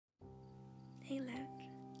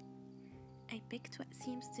I picked what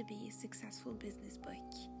seems to be a successful business book.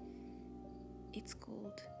 It's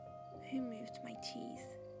called Who Moved My Cheese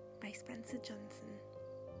by Spencer Johnson.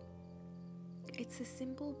 It's a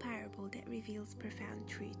simple parable that reveals profound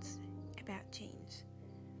truths about change.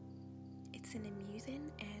 It's an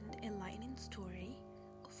amusing and enlightening story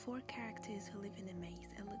of 4 characters who live in a maze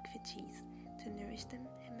and look for cheese to nourish them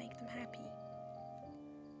and make them happy.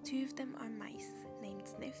 2 of them are mice named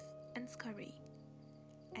Sniff and Scurry,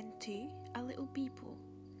 and 2 are little people.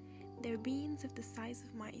 They're beings of the size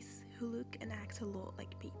of mice who look and act a lot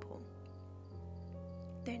like people.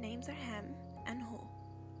 Their names are Ham and Haw.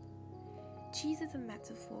 Cheese is a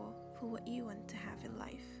metaphor for what you want to have in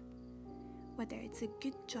life. Whether it's a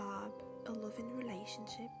good job, a loving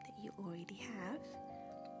relationship that you already have,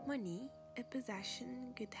 money, a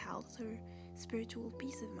possession, good health, or spiritual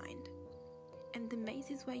peace of mind. And the maze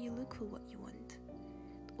is where you look for what you want.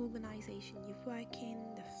 The organization you work in,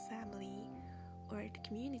 the family, or the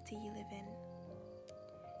community you live in.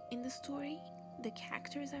 In the story, the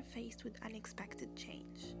characters are faced with unexpected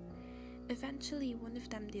change. Eventually, one of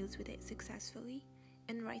them deals with it successfully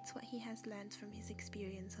and writes what he has learned from his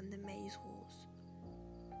experience on the maze walls.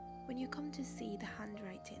 When you come to see the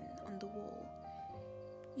handwriting on the wall,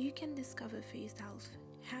 you can discover for yourself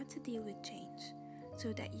how to deal with change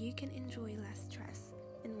so that you can enjoy less stress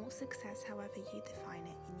and more success, however you define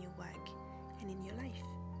it in your work and in your life.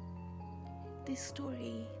 This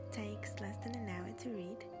story takes less than an hour to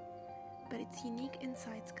read, but its unique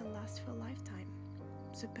insights can last for a lifetime,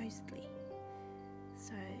 supposedly.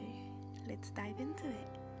 So, let's dive into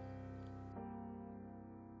it.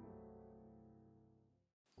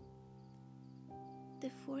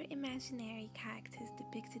 The 4 imaginary characters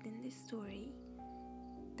depicted in this story,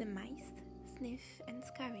 the mice, Sniff and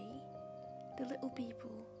Scurry, the little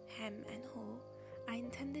people, Ham and Haw, are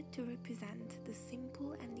intended to represent the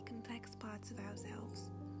simple and the complex parts of ourselves,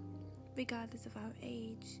 regardless of our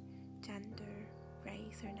age, gender,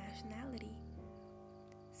 race, or nationality.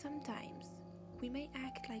 Sometimes we may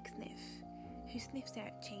act like Sniff, who sniffs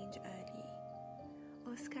out change early,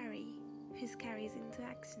 or Scurry, who scurries into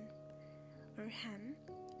action, or Ham,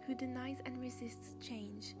 who denies and resists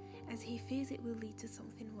change as he fears it will lead to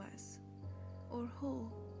something worse, or Haw,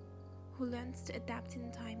 who learns to adapt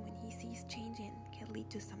in time when he sees changing can lead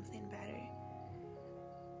to something better.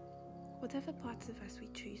 Whatever parts of us we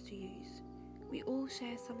choose to use, we all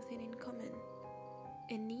share something in common,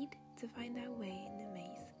 a need to find our way in the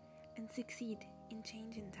maze and succeed in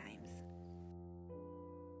changing times.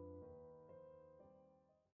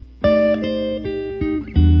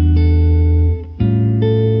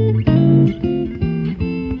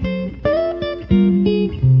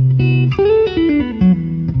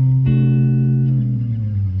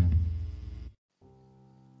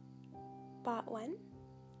 Part 1.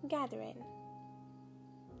 Gathering.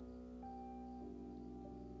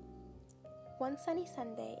 One sunny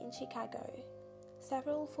Sunday in Chicago,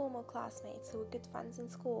 several former classmates who were good friends in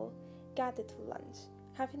school gathered for lunch,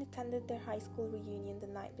 having attended their high school reunion the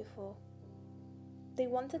night before. They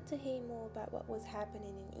wanted to hear more about what was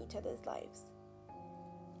happening in each other's lives.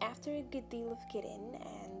 After a good deal of kidding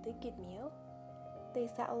and a good meal, they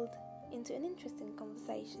settled into an interesting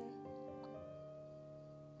conversation.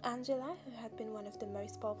 Angela, who had been one of the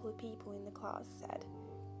most popular people in the class, said,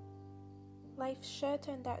 "Life sure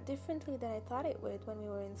turned out differently than I thought it would when we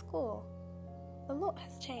were in school. A lot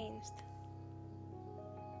has changed."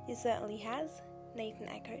 "It certainly has," Nathan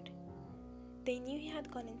echoed. They knew he had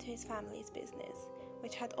gone into his family's business,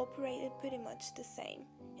 which had operated pretty much the same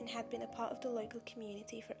and had been a part of the local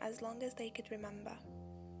community for as long as they could remember.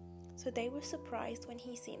 So they were surprised when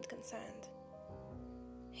he seemed concerned.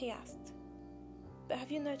 He asked, "But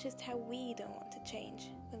have you noticed how we don't want to change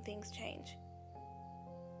when things change?"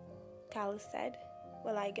 Carlos said,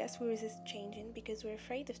 "Well, I guess we resist changing because we're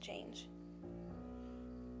afraid of change."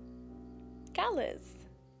 "Carlos,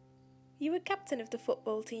 you were captain of the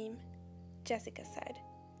football team," Jessica said.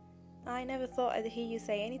 "I never thought I'd hear you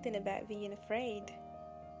say anything about being afraid."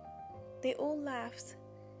 They all laughed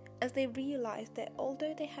as they realized that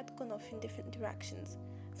although they had gone off in different directions,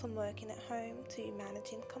 from working at home to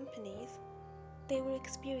managing companies, they were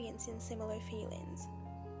experiencing similar feelings.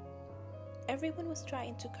 Everyone was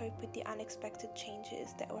trying to cope with the unexpected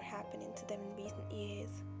changes that were happening to them in recent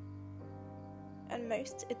years, and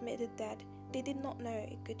most admitted that they did not know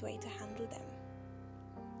a good way to handle them.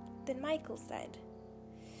 Then Michael said,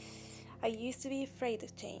 "I used to be afraid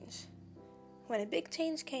of change. When a big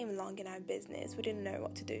change came along in our business, we didn't know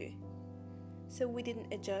what to do. So we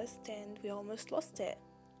didn't adjust and we almost lost it.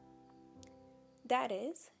 That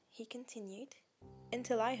is," he continued,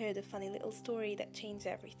 "until I heard a funny little story that changed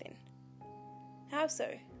everything. How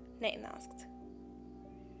so? Nathan asked.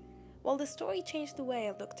 Well, the story changed the way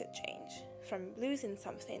I looked at change, from losing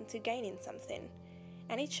something to gaining something,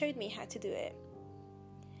 and it showed me how to do it.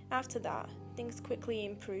 After that, things quickly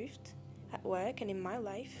improved, at work and in my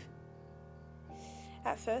life.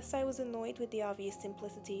 At first, I was annoyed with the obvious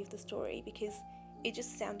simplicity of the story because it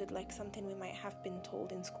just sounded like something we might have been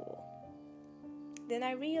told in school. Then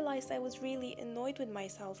I realized I was really annoyed with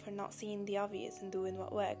myself for not seeing the obvious and doing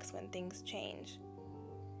what works when things change.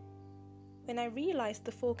 When I realized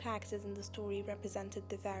the 4 characters in the story represented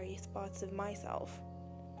the various parts of myself,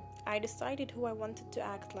 I decided who I wanted to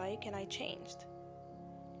act like and I changed.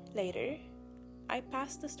 Later, I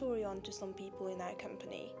passed the story on to some people in our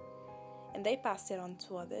company, and they passed it on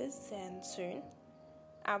to others, and soon,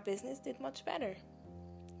 our business did much better,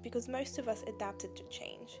 because most of us adapted to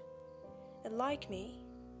change. And like me,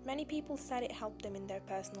 many people said it helped them in their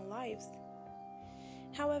personal lives.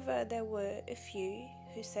 However, there were a few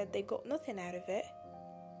who said they got nothing out of it.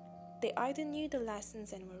 They either knew the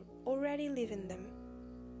lessons and were already living them,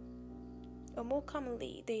 or more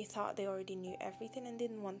commonly, they thought they already knew everything and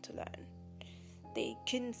didn't want to learn. They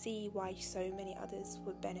couldn't see why so many others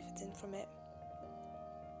were benefiting from it.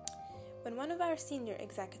 When one of our senior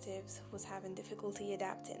executives was having difficulty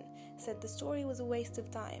adapting, said the story was a waste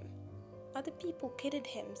of time, other people kidded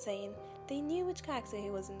him, saying they knew which character he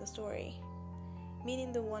was in the story,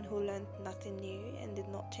 meaning the one who learned nothing new and did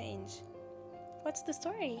not change. "What's the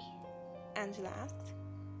story?" Angela asked.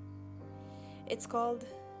 "It's called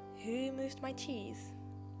Who Moved My Cheese?"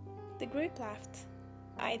 The group laughed.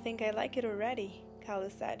 "I think I like it already,"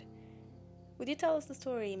 Carlos said. "Would you tell us the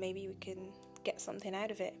story? Maybe we can get something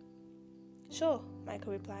out of it." "Sure,"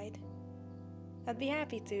 Michael replied. "I'd be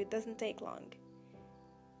happy to, it doesn't take long."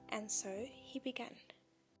 And so he began.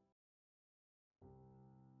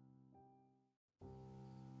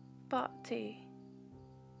 Part 2.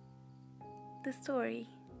 The story.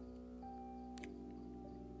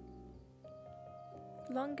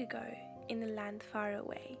 Long ago, in a land far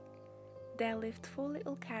away, there lived 4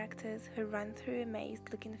 little characters who ran through a maze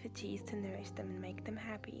looking for cheese to nourish them and make them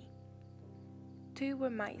happy. 2 were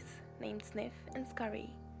mice, named Sniff and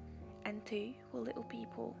Scurry, and 2 were little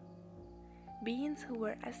people. Beings who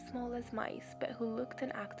were as small as mice, but who looked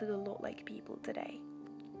and acted a lot like people today.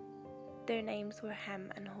 Their names were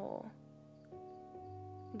Ham and Haw.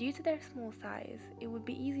 Due to their small size, it would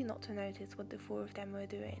be easy not to notice what the 4 of them were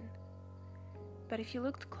doing. But if you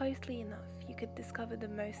looked closely enough, you could discover the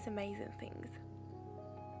most amazing things.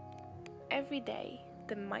 Every day,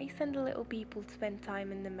 the mice and the little people spent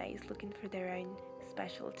time in the maze looking for their own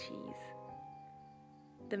special cheese.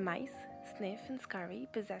 The mice, Sniff and Scurry,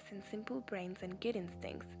 possessing simple brains and good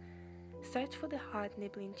instincts, searched for the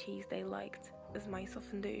hard-nibbling cheese they liked, as mice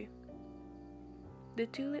often do. The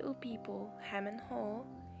 2 little people, Ham and Haw,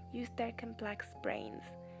 used their complex brains,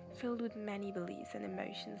 filled with many beliefs and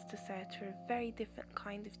emotions, to search for a very different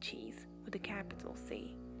kind of cheese with a capital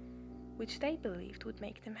C, which they believed would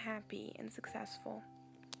make them happy and successful.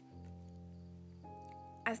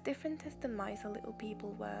 As different as the mice and little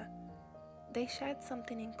people were, they shared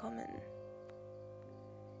something in common.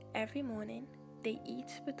 Every morning, they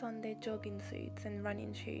each put on their jogging suits and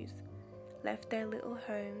running shoes, left their little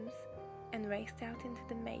homes, and raced out into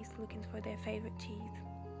the maze looking for their favorite cheese.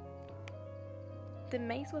 The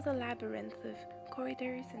maze was a labyrinth of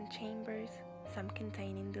corridors and chambers, some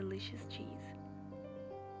containing delicious cheese.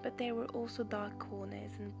 But there were also dark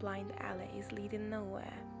corners and blind alleys leading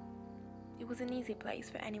nowhere. It was an easy place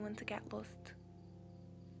for anyone to get lost.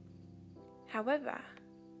 However,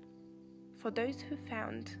 for those who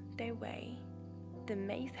found their way, the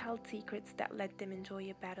maze held secrets that let them enjoy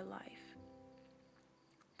a better life.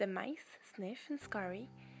 The mice, Sniff and Scurry,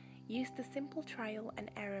 used the simple trial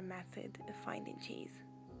and error method of finding cheese.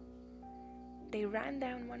 They ran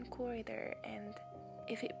down one corridor, and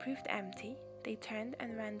if it proved empty, they turned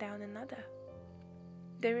and ran down another.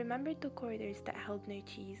 They remembered the corridors that held no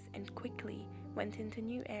cheese and quickly went into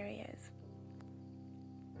new areas.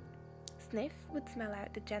 Sniff would smell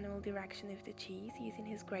out the general direction of the cheese using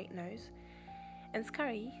his great nose, and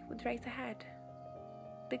Scurry would race ahead.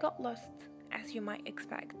 They got lost, as you might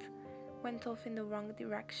expect, went off in the wrong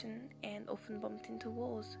direction, and often bumped into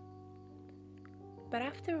walls. But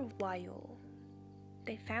after a while,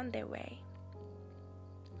 they found their way.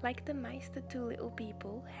 Like the mice, the 2 little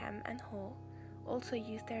people, Ham and Haw, also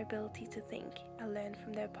used their ability to think and learn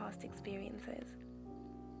from their past experiences.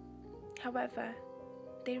 However,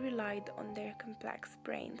 they relied on their complex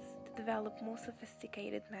brains to develop more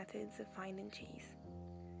sophisticated methods of finding cheese.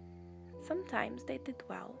 Sometimes they did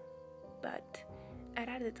well, but At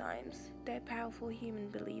other times, their powerful human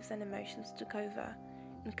beliefs and emotions took over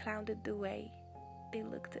and clouded the way they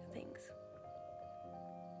looked at things.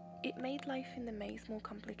 It made life in the maze more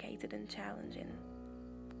complicated and challenging.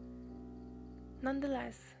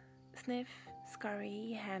 Nonetheless, Sniff,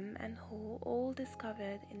 Scurry, Hem, and Haw all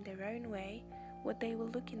discovered in their own way what they were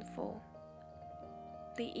looking for.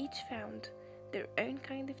 They each found their own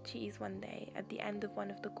kind of cheese one day at the end of one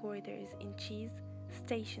of the corridors in Cheese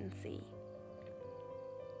Station C.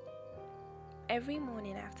 Every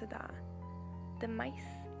morning after that, the mice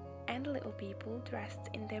and little people dressed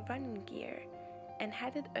in their running gear and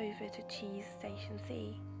headed over to Cheese Station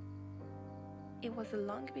C. It was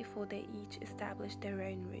long before they each established their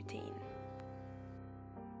own routine.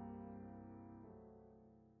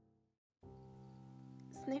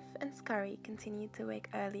 Sniff and Scurry continued to wake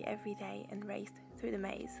early every day and raced through the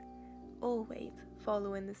maze, always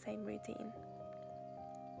following the same routine.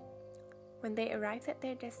 When they arrived at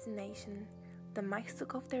their destination, the mice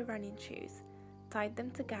took off their running shoes, tied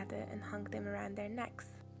them together and hung them around their necks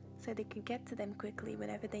so they could get to them quickly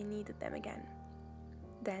whenever they needed them again.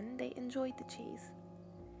 Then they enjoyed the cheese.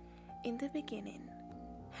 In the beginning,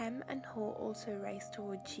 Hem and Haw also raced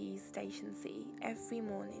toward Cheese Station C every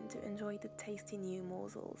morning to enjoy the tasty new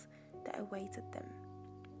morsels that awaited them.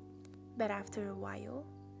 But after a while,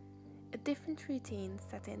 a different routine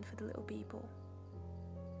set in for the little people.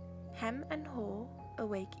 Hem and Haw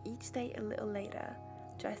awake each day a little later,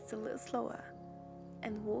 dressed a little slower,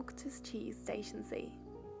 and walked to Cheese Station C.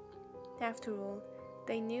 After all,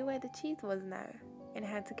 they knew where the cheese was now and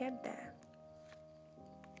how to get there.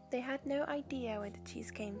 They had no idea where the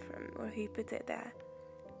cheese came from or who put it there.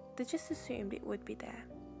 They just assumed it would be there.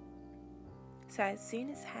 So as soon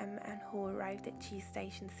as Hem and Haw arrived at Cheese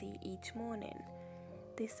Station C each morning,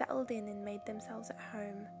 they settled in and made themselves at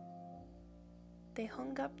home. They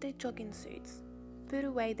hung up their jogging suits, put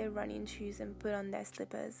away their running shoes and put on their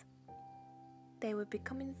slippers. They were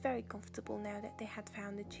becoming very comfortable now that they had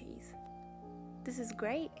found the cheese. "This is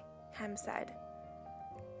great," Hem said.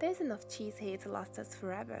 "There's enough cheese here to last us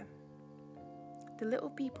forever." The little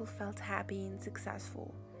people felt happy and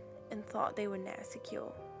successful and thought they were now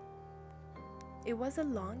secure. It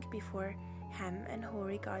wasn't long before Hem and Haw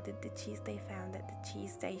regarded the cheese they found at the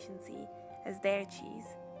Cheese Station C as their cheese.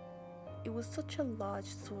 It was such a large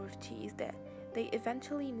store of cheese that they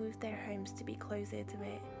eventually moved their homes to be closer to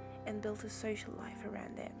it and built a social life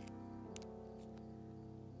around it.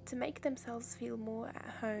 To make themselves feel more at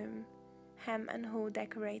home, Hem and Haw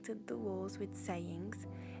decorated the walls with sayings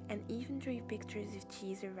and even drew pictures of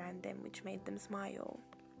cheese around them which made them smile.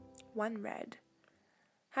 One read,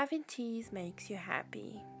 "Having cheese makes you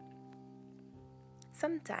happy."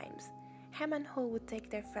 Sometimes, Hem and Haw would take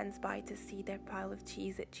their friends by to see their pile of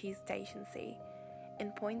cheese at Cheese Station C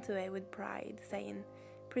and point to it with pride, saying,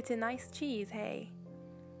 "Pretty nice cheese, hey?"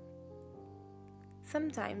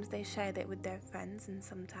 Sometimes they shared it with their friends and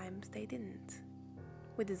sometimes they didn't.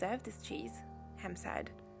 "We deserve this cheese," Hem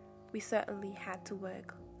said. "We certainly had to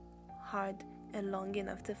work hard and long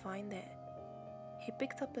enough to find it." He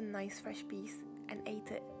picked up a nice fresh piece and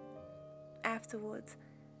ate it. Afterwards,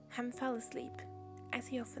 Hem fell asleep, as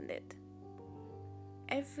he often did.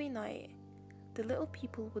 Every night, the little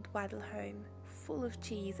people would waddle home full of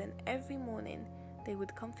cheese, and every morning they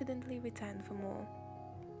would confidently return for more.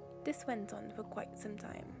 This went on for quite some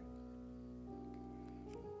time.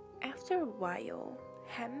 After a while,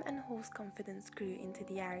 Hem and Haw's confidence grew into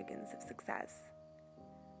the arrogance of success.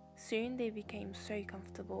 Soon they became so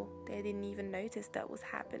comfortable they didn't even notice that was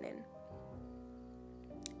happening.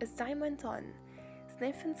 As time went on,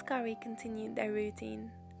 Sniff and Scurry continued their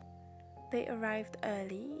routine. They arrived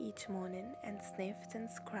early each morning and sniffed and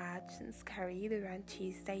scratched and scurried around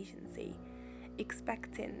Cheese Station C,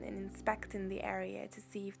 expecting and inspecting the area to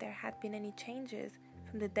see if there had been any changes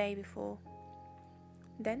from the day before.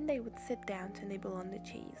 Then they would sit down to nibble on the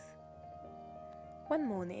cheese. One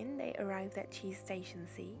morning they arrived at Cheese Station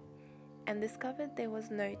C and discovered there was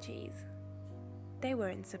no cheese. They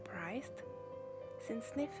weren't surprised, since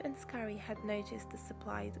Sniff and Scurry had noticed the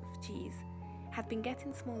supply of cheese had been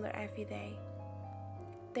getting smaller every day.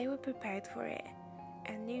 They were prepared for it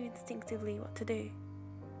and knew instinctively what to do.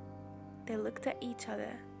 They looked at each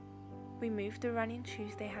other, removed the running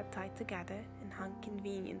shoes they had tied together and hung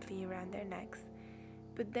conveniently around their necks,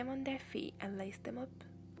 put them on their feet and laced them up.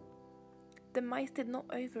 The mice did not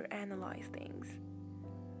overanalyze things.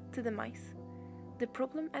 To the mice, the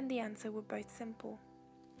problem and the answer were both simple.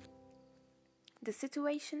 The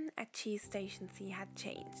situation at Cheese Station C had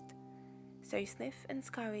changed, so Sniff and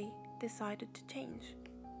Scurry decided to change.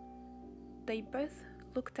 They both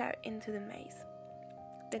looked out into the maze.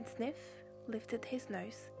 Then Sniff lifted his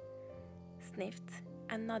nose, sniffed,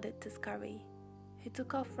 and nodded to Scurry, who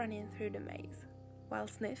took off running through the maze, while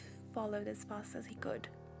Sniff followed as fast as he could.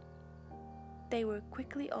 They were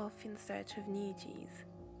quickly off in search of new cheese.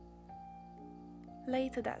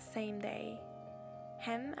 Later that same day,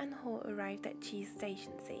 Hem and Haw arrived at Cheese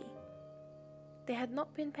Station C. They had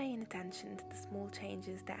not been paying attention to the small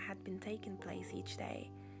changes that had been taking place each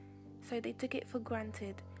day, so they took it for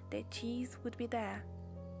granted that cheese would be there.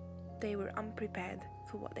 They were unprepared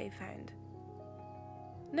for what they found.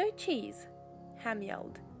 "No cheese!" Hem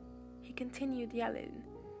yelled. He continued yelling,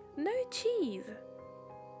 "No cheese!"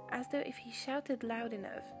 as though if he shouted loud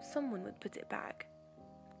enough, someone would put it back.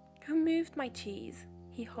 "Who moved my cheese?"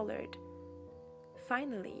 he hollered.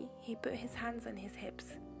 Finally, he put his hands on his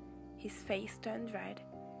hips. His face turned red,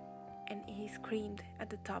 and he screamed at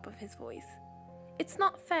the top of his voice, "It's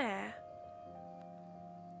not fair!"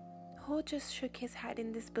 Haw just shook his head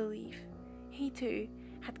in disbelief. He too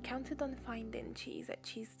had counted on finding cheese at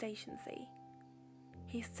Cheese Station C.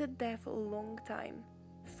 He stood there for a long time,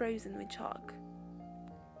 frozen with shock.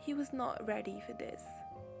 He was not ready for this.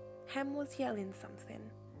 Hem was yelling something,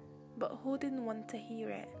 but Haw didn't want to hear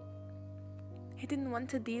it. He didn't want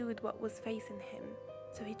to deal with what was facing him,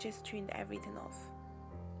 so he just tuned everything off.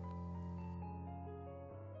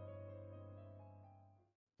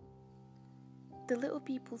 The little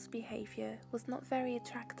people's behavior was not very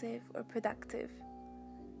attractive or productive,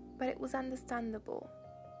 but it was understandable.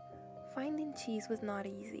 Finding cheese was not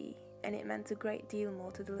easy, and it meant a great deal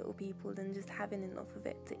more to the little people than just having enough of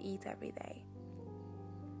it to eat every day.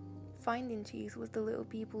 Finding cheese was the little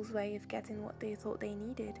people's way of getting what they thought they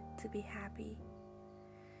needed to be happy.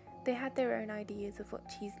 They had their own ideas of what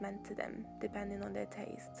cheese meant to them, depending on their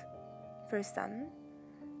taste. For some,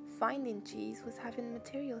 finding cheese was having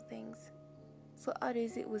material things. For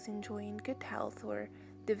others, it was enjoying good health or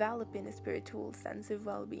developing a spiritual sense of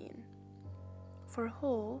well-being. For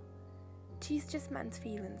Haw, cheese just meant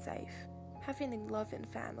feeling safe, having a loving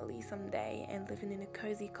family someday and living in a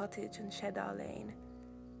cozy cottage on Cheddar Lane.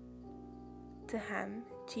 To Hem,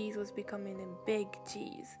 cheese was becoming a big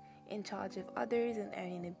cheese, in charge of others and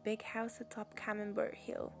owning a big house atop Camembert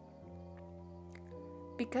Hill.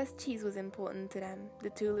 Because cheese was important to them, the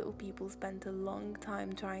two little people spent a long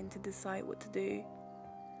time trying to decide what to do.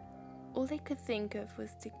 All they could think of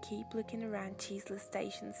was to keep looking around Cheeseless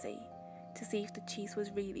Station C to see if the cheese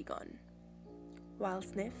was really gone. While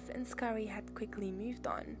Sniff and Scurry had quickly moved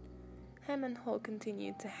on, Hem and Haw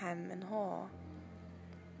continued to hem and haw.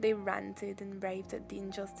 They ranted and raved at the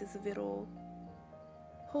injustice of it all.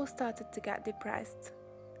 Haw started to get depressed.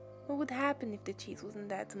 What would happen if the cheese wasn't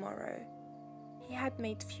there tomorrow? He had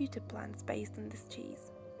made future plans based on this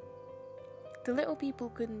cheese. The little people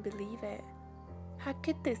couldn't believe it. How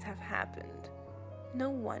could this have happened? No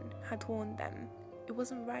one had warned them. It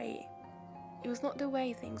wasn't right. It was not the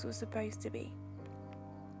way things were supposed to be.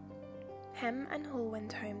 Hem and Haw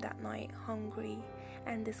went home that night hungry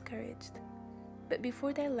and discouraged. But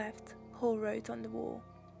before they left, Haw wrote on the wall,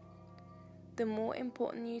 "The more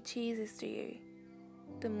important your cheese is to you,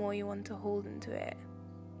 the more you want to hold onto it."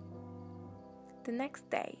 The next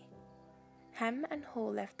day, Hem and Haw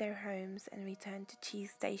left their homes and returned to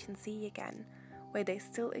Cheese Station C again, where they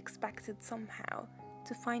still expected somehow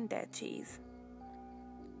to find their cheese.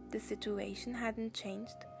 The situation hadn't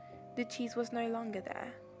changed. The cheese was no longer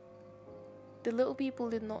there. The little people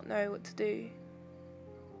did not know what to do.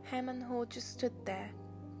 Hem and Haw just stood there,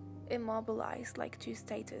 immobilized like two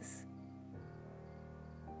statues.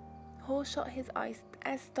 Haw shut his eyes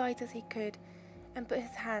as tight as he could and put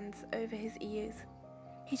his hands over his ears.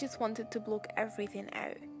 He just wanted to block everything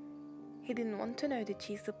out. He didn't want to know the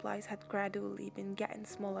cheese supplies had gradually been getting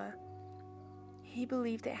smaller. He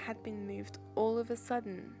believed it had been moved all of a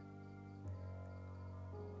sudden.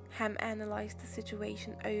 Hem analyzed the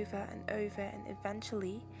situation over and over, and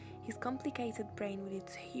eventually his complicated brain with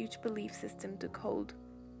its huge belief system took hold.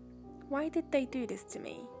 "Why did they do this to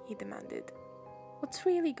me?" he demanded. "What's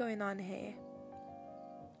really going on here?"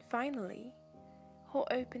 Finally, Haw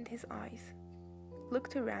opened his eyes,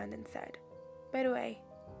 looked around and said, "By the way,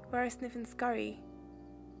 where are Sniff and Scurry?"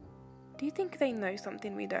 "Do you think they know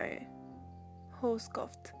something we don't?" Haw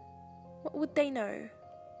scoffed. "What would they know?"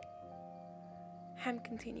 Hem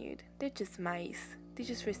continued, "They're just mice. They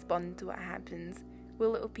just respond to what happens. We're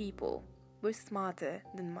little people. We're smarter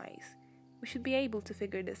than mice. We should be able to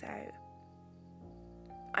figure this out."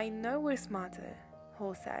 "I know we're smarter,"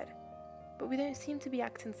 Haw said, "but we don't seem to be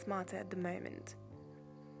acting smarter at the moment.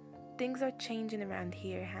 Things are changing around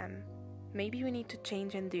here, Hem. Maybe we need to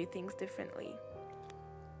change and do things differently."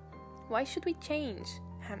 "Why should we change?"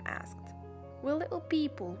 Hem asked. We're little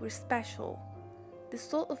people, we're special. This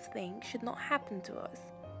sort of thing should not happen to us.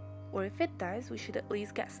 Or if it does, we should at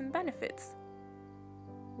least get some benefits.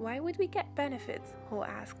 Why would we get benefits? Ho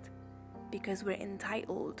asked. Because we're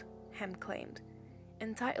entitled, Hem claimed.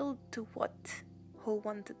 Entitled to what? Ho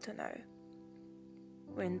wanted to know.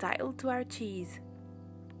 We're entitled to our cheese.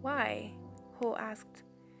 Why? Ho asked.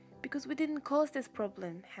 Because we didn't cause this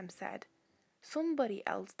problem, Hem said. Somebody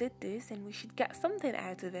else did this and we should get something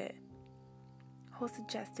out of it. Ho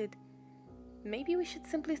suggested, maybe we should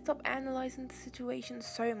simply stop analyzing the situation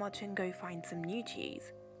so much and go find some new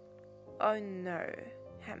cheese. Oh no,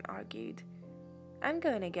 Hem argued. I'm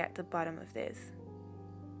going to get to the bottom of this.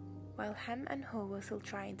 While Hem and Ho were still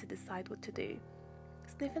trying to decide what to do,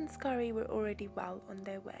 Sniff and Scurry were already well on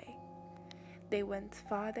their way. They went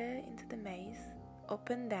farther into the maze,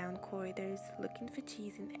 up and down corridors, looking for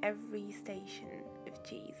cheese in every station of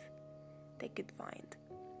cheese they could find.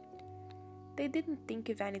 They didn't think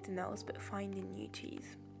of anything else but finding new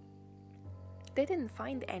cheese. They didn't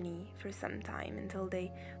find any for some time until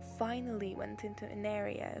they finally went into an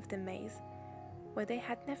area of the maze where they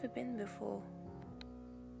had never been before.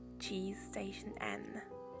 Cheese Station N.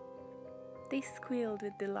 They squealed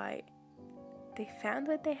with delight. They found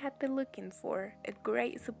what they had been looking for, a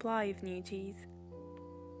great supply of new cheese.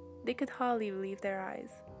 They could hardly believe their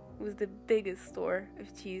eyes. It was the biggest store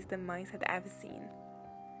of cheese the mice had ever seen.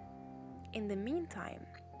 In the meantime,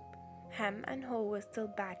 Hem and Ho were still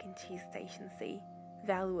back in Cheese Station C,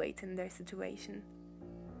 evaluating their situation.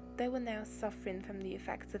 They were now suffering from the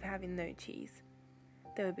effects of having no cheese.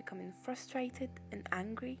 They were becoming frustrated and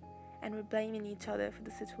angry and were blaming each other for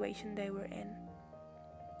the situation they were in.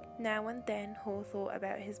 Now and then, Ho thought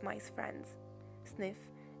about his mice friends, Sniff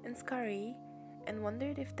and Scurry, and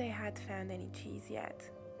wondered if they had found any cheese yet.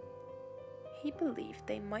 He believed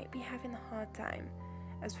they might be having a hard time,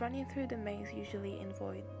 as running through the maze usually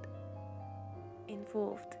involved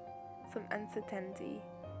some uncertainty.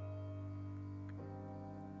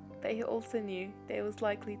 But he also knew they was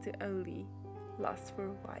likely to only last for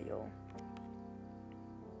a while.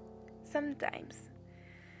 Sometimes,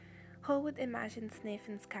 Ho would imagine Sniff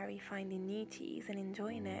and Scurry finding new cheese and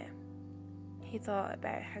enjoying it. He thought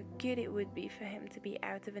about how good it would be for him to be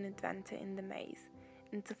out of an adventure in the maze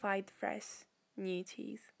and to find fresh, new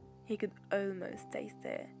cheese. He could almost taste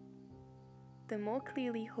it. The more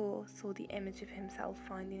clearly Ho saw the image of himself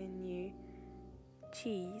finding a new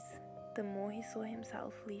cheese, the more he saw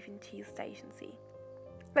himself leaving Cheese Station C.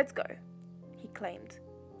 Let's go, he claimed,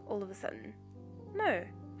 all of a sudden. No,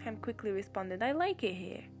 Hem quickly responded, I like it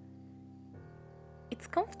here. It's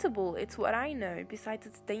comfortable, it's what I know, besides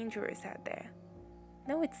it's dangerous out there.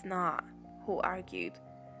 No, it's not, Ho argued.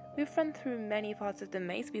 We've run through many parts of the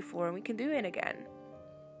maze before and we can do it again.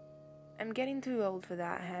 I'm getting too old for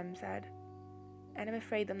that, Hem said. And I'm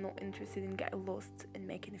afraid I'm not interested in getting lost and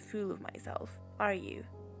making a fool of myself, are you?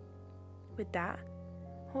 With that,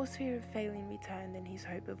 Ho's fear of failing returned and his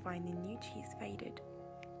hope of finding new cheese faded.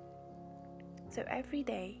 So every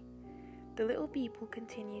day, the little people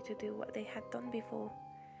continued to do what they had done before.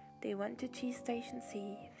 They went to Cheese Station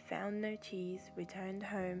C, found no cheese, returned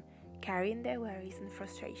home, carrying their worries and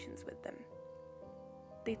frustrations with them.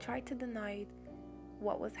 They tried to deny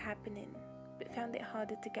what was happening, but found it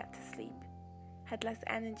harder to get to sleep, had less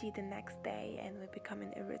energy the next day, and were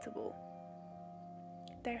becoming irritable.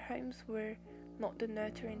 Their homes were not the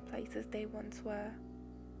nurturing places they once were.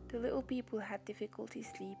 The little people had difficulty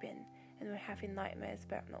sleeping and were having nightmares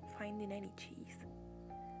about not finding any cheese.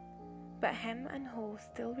 But Hem and Ho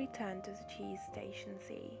still returned to the Cheese Station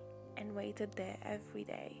C and waited there every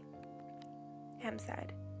day. Hem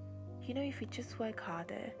said, you know, if we just work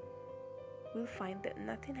harder, we'll find that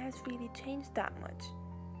nothing has really changed that much.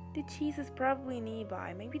 The cheese is probably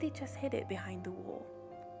nearby, maybe they just hid it behind the wall.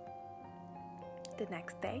 The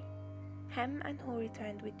next day, Hem and Ho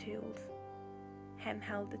returned with tools. Hem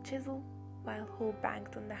held the chisel, while Ho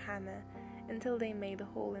banged on the hammer until they made a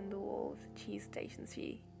hole in the wall of the Cheese Station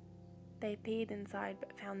C. They peered inside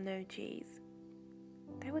but found no cheese.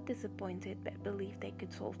 They were disappointed but believed they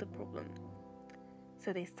could solve the problem.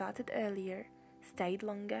 So they started earlier, stayed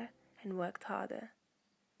longer, and worked harder.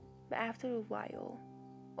 But after a while,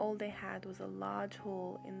 all they had was a large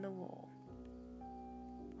hole in the wall.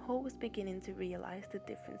 Ho was beginning to realize the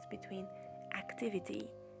difference between activity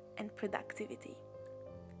and productivity.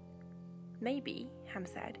 Maybe, Hem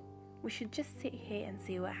said, we should just sit here and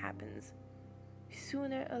see what happens.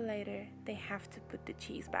 Sooner or later, they have to put the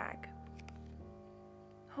cheese back.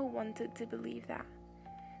 Ho wanted to believe that,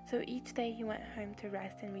 so each day he went home to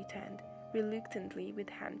rest and returned, reluctantly with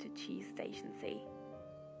Hem to Cheese Station C.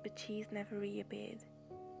 But cheese never reappeared.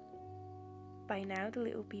 By now the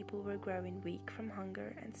little people were growing weak from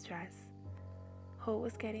hunger and stress. Ho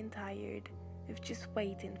was getting tired of just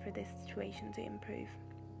waiting for this situation to improve.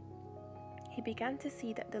 He began to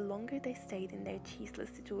see that the longer they stayed in their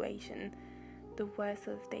cheeseless situation, the worse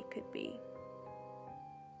off they could be.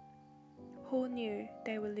 Ho knew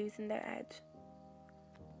they were losing their edge.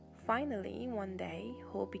 Finally, one day,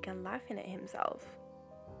 Ho began laughing at himself.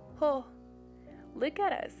 Ho, look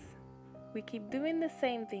at us. We keep doing the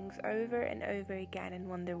same things over and over again and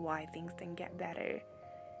wonder why things don't get better.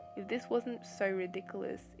 If this wasn't so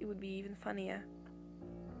ridiculous, it would be even funnier.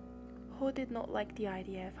 Ho did not like the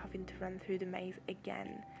idea of having to run through the maze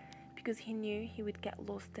again, because he knew he would get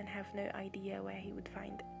lost and have no idea where he would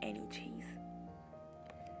find any cheese.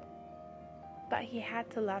 But he had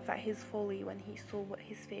to laugh at his folly when he saw what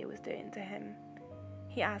his fear was doing to him.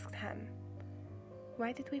 He asked Hem,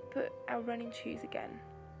 "Why did we put our running shoes again?"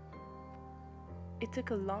 It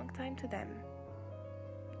took a long time to them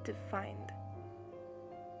to find,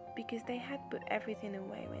 because they had put everything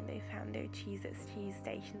away when they found their cheese at Cheese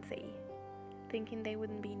Station C, thinking they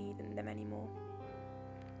wouldn't be needing them anymore.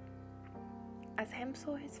 As Hem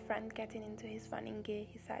saw his friend getting into his running gear,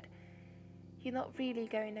 he said, "You're not really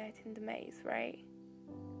going out in the maze, right?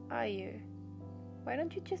 Are you? Why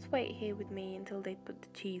don't you just wait here with me until they put the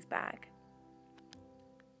cheese back?"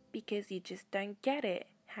 "Because you just don't get it,"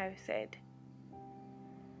 Ho said.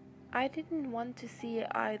 "I didn't want to see it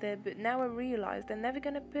either, but now I realize they're never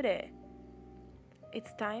gonna put it.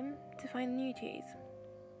 It's time to find new cheese."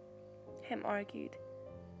 Hem argued,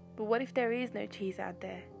 "But what if there is no cheese out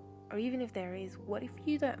there? Or even if there is, what if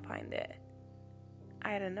you don't find it?"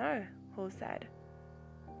 "I don't know," Ho said.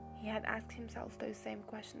 He had asked himself those same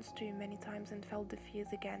questions too many times and felt the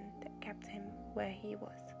fears again that kept him where he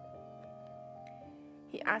was.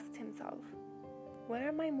 He asked himself, where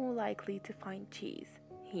am I more likely to find cheese,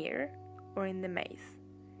 here or in the maze?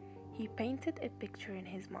 He painted a picture in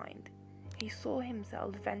his mind. He saw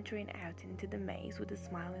himself venturing out into the maze with a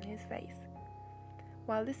smile on his face.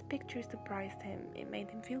 While this picture surprised him, it made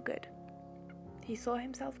him feel good. He saw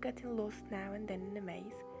himself getting lost now and then in the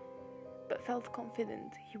maze, but felt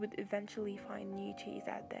confident he would eventually find new cheese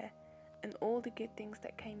out there and all the good things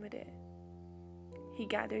that came with it. He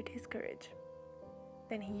gathered his courage.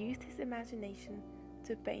 Then he used his imagination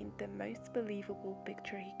to paint the most believable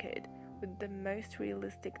picture he could with the most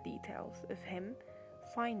realistic details of him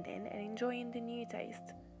finding and enjoying the new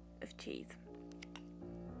taste of cheese.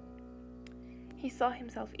 He saw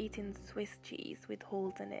himself eating Swiss cheese with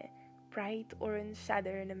holes in it, bright orange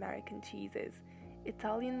cheddar and American cheeses,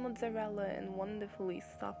 Italian mozzarella and wonderfully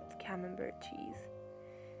soft camembert cheese.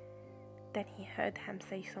 Then he heard Hem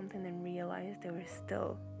say something and realized they were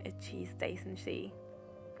still at Cheese Station C.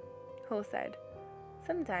 Ho said,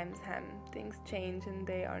 "Sometimes, Hem, things change and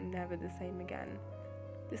they are never the same again.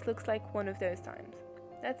 This looks like one of those times.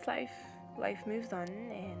 That's life. Life moves on,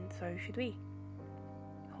 and so should we."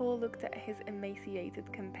 Ho looked at his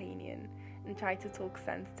emaciated companion and tried to talk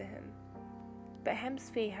sense to him. But Hem's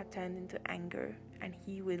fear had turned into anger, and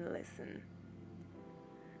he wouldn't listen.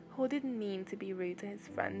 Ho didn't mean to be rude to his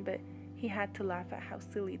friend, but he had to laugh at how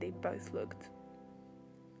silly they both looked.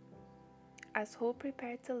 As Ho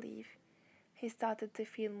prepared to leave, he started to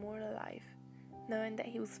feel more alive, knowing that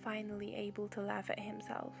he was finally able to laugh at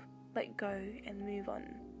himself, let go and move on.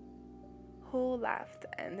 Ho laughed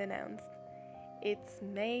and announced, "It's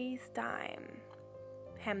maze time."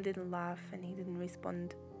 Hem didn't laugh and he didn't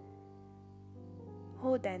respond.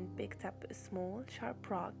 Ho then picked up a small,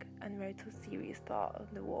 sharp rock and wrote a serious thought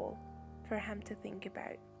on the wall for Hem to think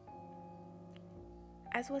about.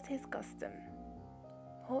 As was his custom,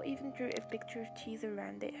 Ho even drew a picture of cheese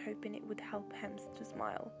around it, hoping it would help Hem to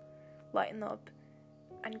smile, lighten up,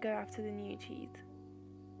 and go after the new cheese.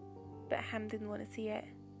 But Hem didn't want to see it.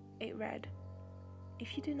 It read,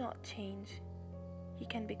 "If you do not change, you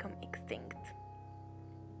can become extinct."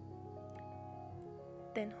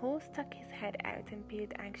 Then Ho stuck his head out and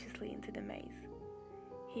peered anxiously into the maze.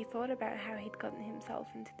 He thought about how he'd gotten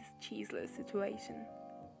himself into this cheeseless situation.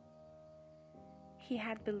 He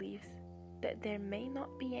had beliefs that there may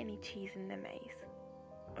not be any cheese in the maze,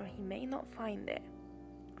 or he may not find it.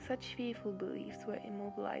 Such fearful beliefs were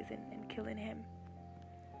immobilizing and killing him.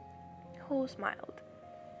 Ho smiled.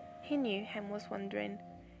 He knew Hem was wondering,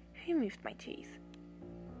 who moved my cheese?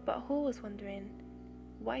 But Ho was wondering,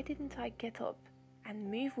 why didn't I get up and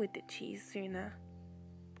move with the cheese sooner?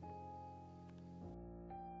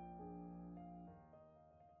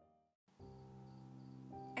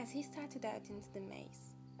 As he started out into the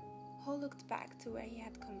maze, Ho looked back to where he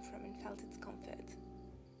had come from and felt its comfort.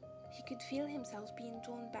 He could feel himself being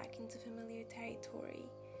drawn back into familiar territory,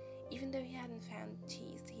 even though he hadn't found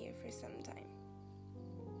cheese here for some time.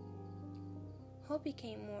 Hall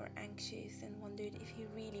became more anxious and wondered if he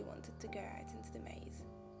really wanted to go out into the maze.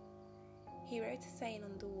 He wrote a saying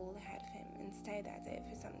on the wall ahead of him and stared at it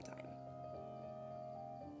for some time.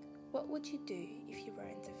 What would you do if you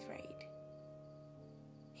weren't afraid?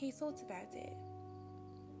 He thought about it.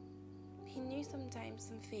 He knew sometimes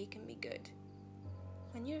some fear can be good.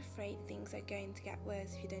 When you're afraid things are going to get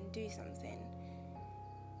worse if you don't do something,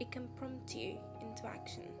 it can prompt you into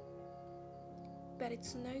action. But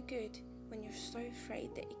it's no good when you're so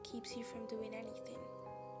afraid that it keeps you from doing anything.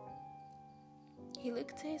 He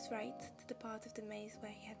looked to his right, to the part of the maze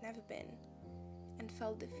where he had never been, and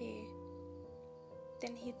felt the fear.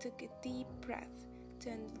 Then he took a deep breath,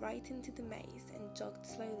 turned right into the maze, and jogged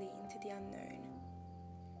slowly into the unknown.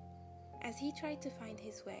 As he tried to find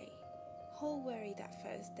his way, Hall worried at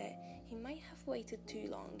first that he might have waited too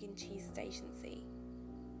long in Cheese Station C.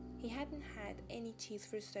 He hadn't had any cheese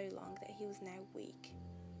for so long that he was now weak.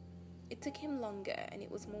 It took him longer and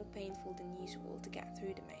it was more painful than usual to get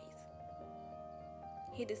through the maze.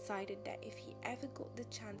 He decided that if he ever got the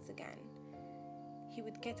chance again, he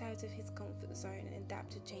would get out of his comfort zone and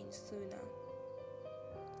adapt to change sooner.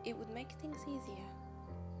 It would make things easier.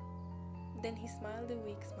 Then he smiled a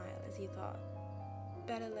weak smile as he thought,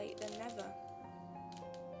 better late than never.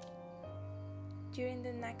 During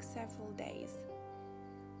the next several days,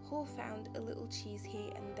 Hall found a little cheese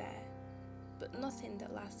here and there, but nothing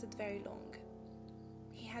that lasted very long.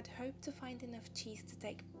 He had hoped to find enough cheese to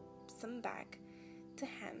take some back to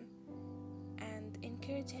Hem and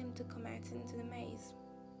encourage him to come out into the maze.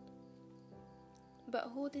 But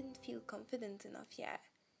Hall didn't feel confident enough yet.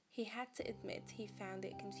 He had to admit he found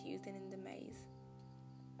it confusing in the maze.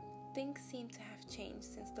 Things seemed to have changed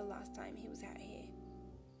since the last time he was out here.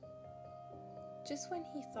 Just when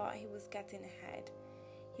he thought he was getting ahead,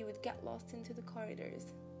 he would get lost into the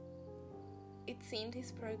corridors. It seemed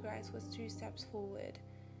his progress was 2 steps forward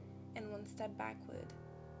and 1 step backward.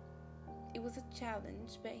 It was a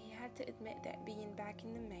challenge, but he had to admit that being back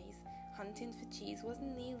in the maze, hunting for cheese,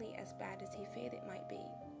 wasn't nearly as bad as he feared it might be.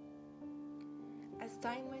 As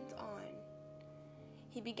time went on,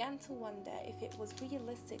 he began to wonder if it was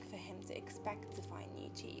realistic for him to expect to find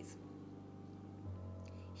new cheese.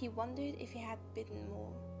 He wondered if he had bitten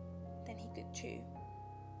more than he could chew.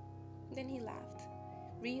 Then he laughed,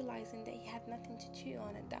 realizing that he had nothing to chew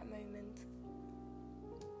on at that moment.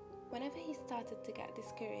 Whenever he started to get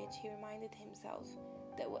discouraged, he reminded himself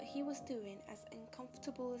that what he was doing, as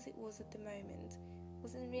uncomfortable as it was at the moment,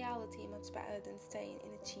 was in reality much better than staying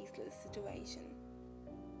in a cheeseless situation.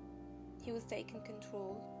 He was taking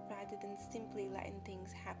control rather than simply letting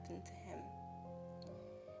things happen to him.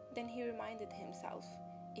 Then he reminded himself,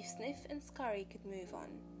 if Sniff and Scurry could move on,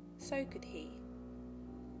 so could he.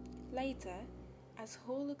 Later, as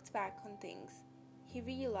Hall looked back on things, he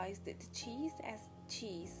realized that the cheese as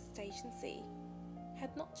Cheese Station C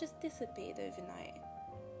had not just disappeared overnight.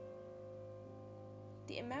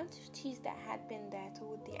 The amount of cheese that had been there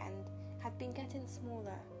toward the end had been getting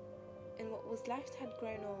smaller, and what was left had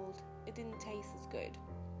grown old. It didn't taste as good.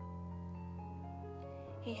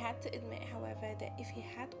 He had to admit, however, that if he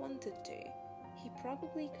had wanted to, he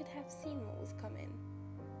probably could have seen what was coming,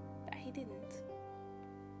 but he didn't.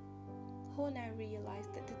 Hall now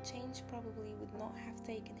realized that the change probably would not have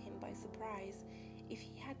taken him by surprise if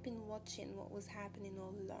he had been watching what was happening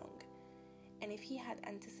all along, and if he had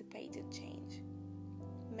anticipated change.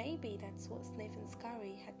 Maybe that's what Sniff and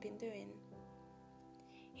Scurry had been doing.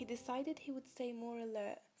 He decided he would stay more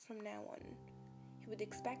alert from now on. He would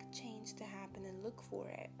expect change to happen and look for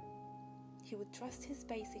it. He would trust his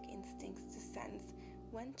basic instincts to sense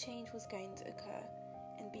when change was going to occur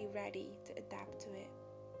and be ready to adapt to it.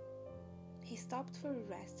 He stopped for a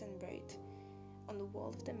rest and wrote on the wall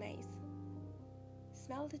of the maze,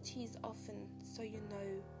 "Smell the cheese often so you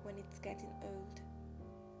know when it's getting old."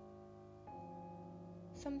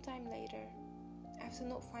 Sometime later, after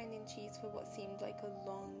not finding cheese for what seemed like a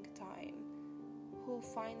long time, Hall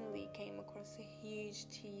finally came across a huge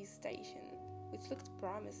cheese station, which looked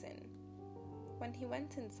promising. When he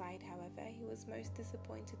went inside, however, he was most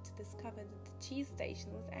disappointed to discover that the cheese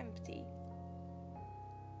station was empty.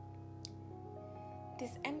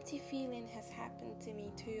 This empty feeling has happened to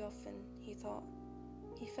me too often, he thought.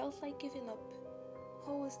 He felt like giving up.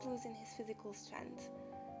 Hall was losing his physical strength.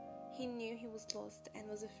 He knew he was lost and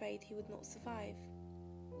was afraid he would not survive.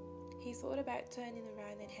 He thought about turning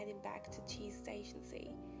around and heading back to Cheese Station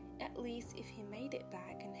C. At least if he made it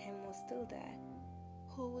back and Hem was still there,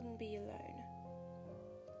 Hall wouldn't be alone.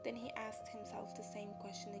 Then he asked himself the same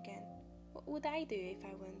question again. What would I do if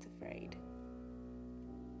I weren't afraid?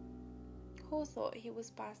 Paul thought he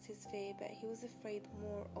was past his fear, but he was afraid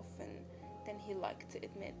more often than he liked to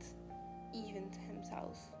admit, even to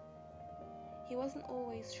himself. He wasn't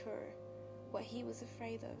always sure what he was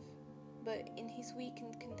afraid of, but in his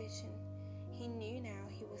weakened condition, he knew now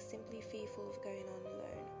he was simply fearful of going on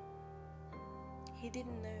alone. He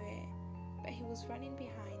didn't know it, but he was running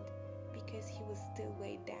behind because he was still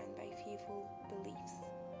weighed down by fearful beliefs.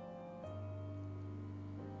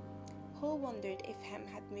 Hall wondered if Hem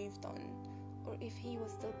had moved on, or if he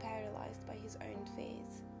was still paralyzed by his own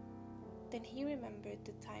fears. Then he remembered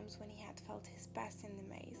the times when he had felt his best in the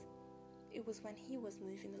maze. It was when he was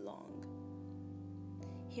moving along.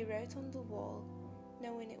 He wrote on the wall,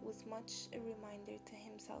 knowing it was much a reminder to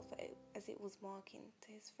himself as it was marking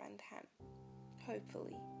to his friend Hem.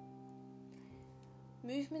 Hopefully.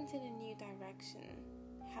 Movement in a new direction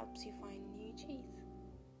helps you find new cheese.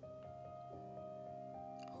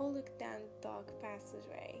 Hall looked down the dark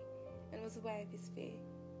passageway and was aware of his fear.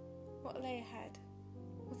 What lay ahead?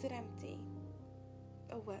 Was it empty?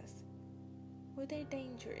 Or worse, were there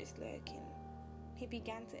dangers lurking? He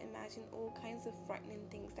began to imagine all kinds of frightening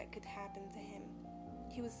things that could happen to him.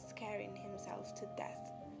 He was scaring himself to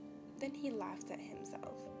death. Then he laughed at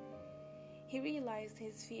himself. He realized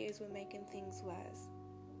his fears were making things worse.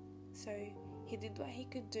 So he did what he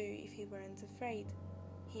could do if he weren't afraid.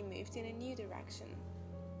 He moved in a new direction.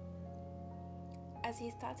 As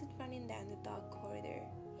he started running down the dark corridor,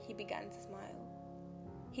 he began to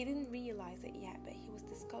smile. He didn't realize it yet, but he was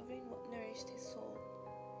discovering what nourished his soul.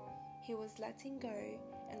 He was letting go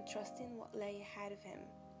and trusting what lay ahead of him,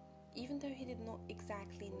 even though he did not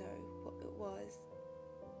exactly know what it was.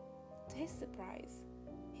 To his surprise,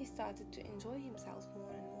 he started to enjoy himself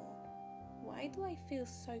more and more. Why do I feel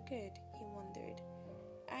so good? He wondered.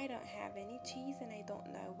 I don't have any cheese and I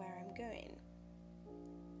don't know where I'm going.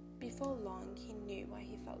 Before long, he knew why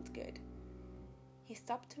he felt good. He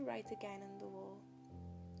stopped to write again on the wall.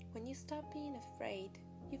 When you stop being afraid,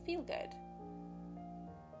 you feel good.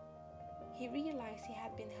 He realized he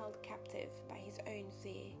had been held captive by his own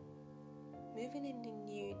fear. Moving in a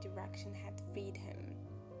new direction had freed him.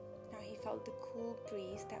 Now he felt the cool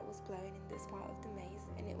breeze that was blowing in this part of the maze,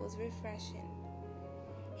 and it was refreshing.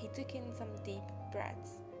 He took in some deep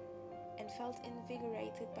breaths and felt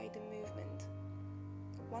invigorated by the movement.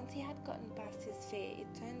 Once he had gotten past his fear, it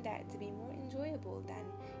turned out to be more enjoyable than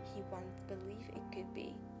he once believed it could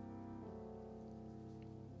be.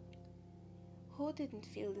 Hall didn't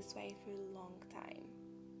feel this way for a long time.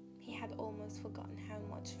 He had almost forgotten how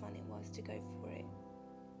much fun it was to go for it.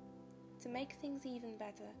 To make things even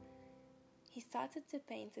better, he started to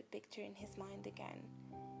paint a picture in his mind again.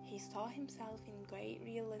 He saw himself in great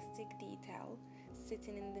realistic detail,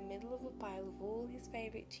 sitting in the middle of a pile of all his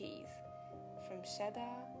favorite cheese, from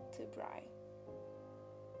cheddar to brie.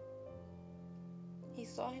 He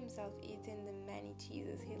saw himself eating the many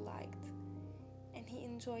cheeses he liked, and he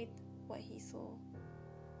enjoyed what he saw.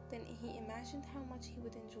 Then he imagined how much he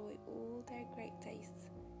would enjoy all their great tastes.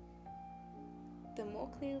 The more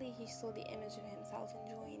clearly he saw the image of himself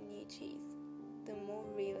enjoying new cheese, the more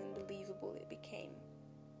real and believable it became.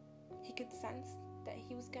 He could sense that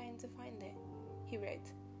he was going to find it. He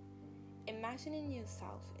wrote, "Imagining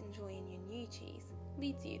yourself enjoying your new cheese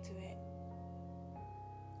leads you to it."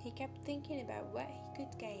 He kept thinking about what he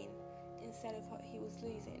could gain instead of what he was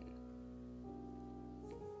losing.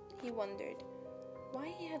 He wondered why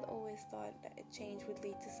he had always thought that a change would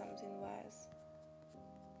lead to something worse.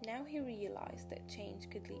 Now he realized that change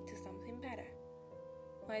could lead to something better.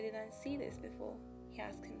 Why didn't I see this before? He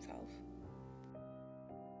asked himself.